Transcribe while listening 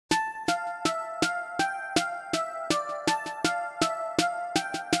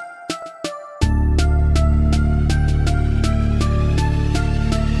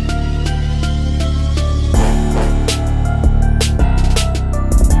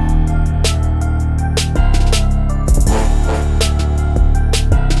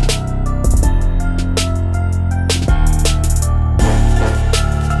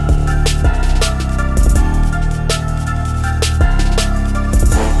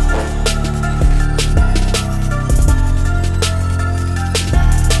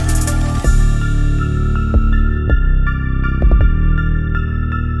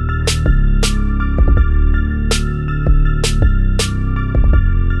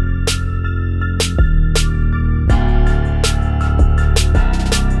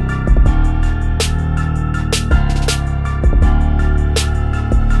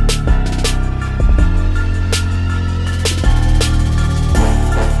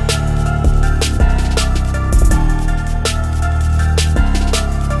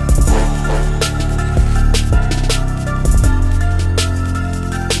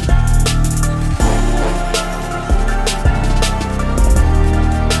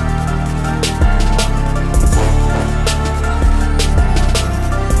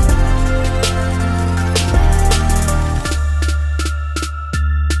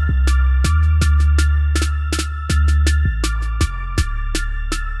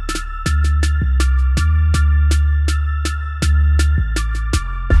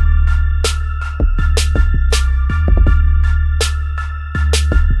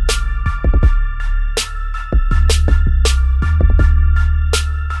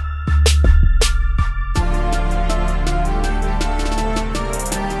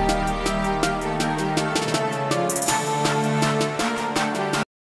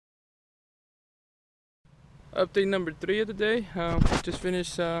Update number 3 of the day. Just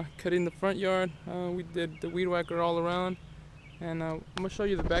finished cutting the front yard. We did the weed whacker all around, and I'm gonna show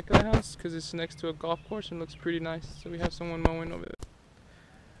you the back of the house because it's next to a golf course and looks pretty nice. So we have someone mowing over there.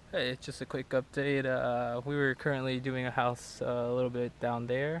 Hey, it's just a quick update. We were currently doing a house a little bit down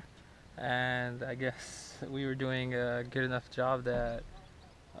there, and I guess we were doing a good enough job that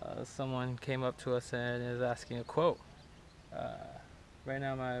someone came up to us and is asking a quote. Right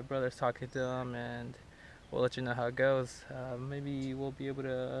now my brother's talking to him, and we'll let you know how it goes. Maybe we'll be able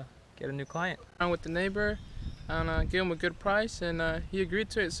to get a new client. I'm with the neighbor and gave him a good price, and he agreed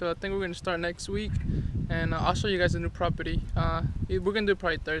to it. So I think we're gonna start next week, and I'll show you guys the new property. We're gonna do it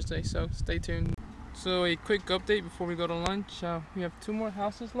probably Thursday, so stay tuned. So a quick update before we go to lunch. We have 2 more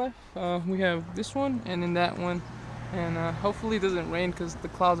houses left. We have this one and then that one, and hopefully it doesn't rain because the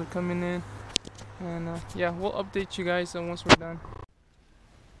clouds are coming in. And yeah, we'll update you guys once we're done.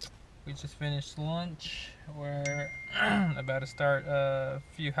 We just finished lunch. We're about to start a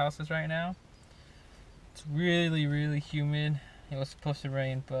few houses right now. It's really humid. It was supposed to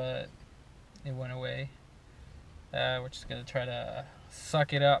rain, but it went away. We're just gonna try to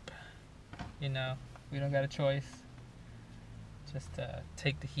suck it up. You know, we don't got a choice. Just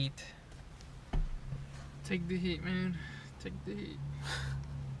take the heat. Take the heat, man. Take the heat.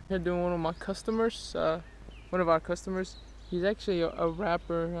 Here doing one of my customers. One of our customers. He's actually a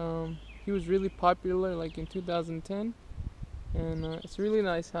rapper. He was really popular like in 2010, and it's a really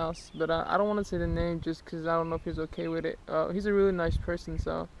nice house. But I don't want to say the name just because I don't know if he's okay with it. He's a really nice person,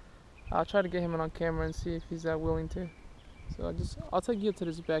 so I'll try to get him on camera and see if he's willing to. So I'll take you to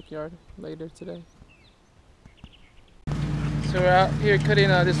this backyard later today. So we're out here cutting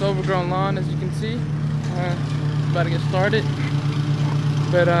this overgrown lawn, as you can see. About to get started.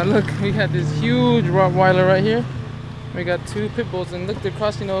 But look, we got this huge Rottweiler right here. We got 2 pit bulls, and look, they're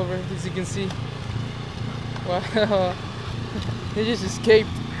crossing over, as you can see. Wow, they just escaped.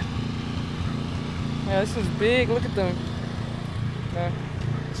 Yeah, this one's big. Look at them.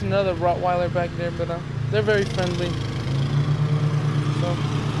 It's another Rottweiler back there, but they're very friendly. So,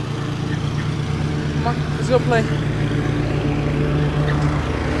 come on, let's go play.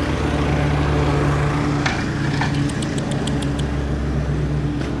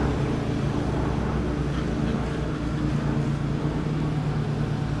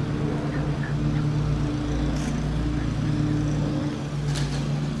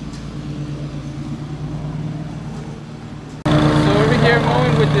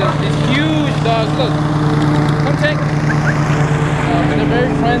 Mowing with these huge dogs. Look, come take. But they're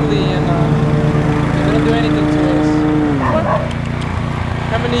very friendly, and they don't do anything to us. What?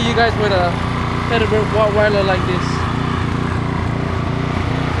 How many of you guys would pet a Rottweiler like this?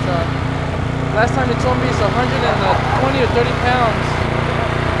 So, last time they told me it's 120 or 30 pounds.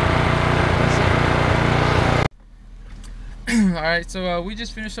 Alright, so we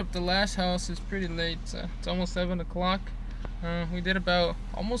just finished up the last house. It's pretty late. It's almost 7 o'clock. We did about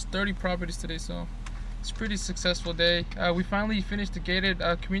almost 30 properties today, so it's a pretty successful day. We finally finished the gated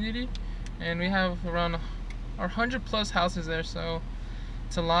community, and we have around 100 plus houses there, so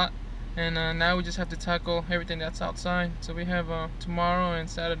it's a lot. And now we just have to tackle everything that's outside. So we have tomorrow and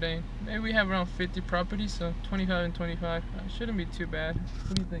Saturday, maybe we have around 50 properties, so 25 and 25. Shouldn't be too bad.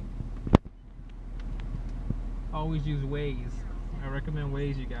 What do you think? Always use Waze. I recommend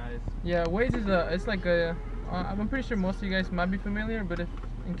Waze, you guys. Yeah, Waze is it's like a I'm pretty sure most of you guys might be familiar, but if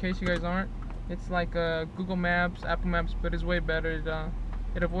in case you guys aren't, it's like Google Maps, Apple Maps, but it's way better.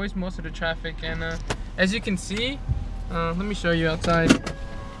 It avoids most of the traffic, and as you can see, let me show you outside.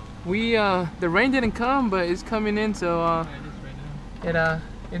 The rain didn't come, but it's coming in, so it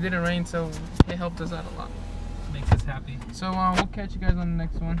didn't rain, so it helped us out a lot. Makes us happy. So we'll catch you guys on the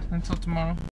next one. Until tomorrow.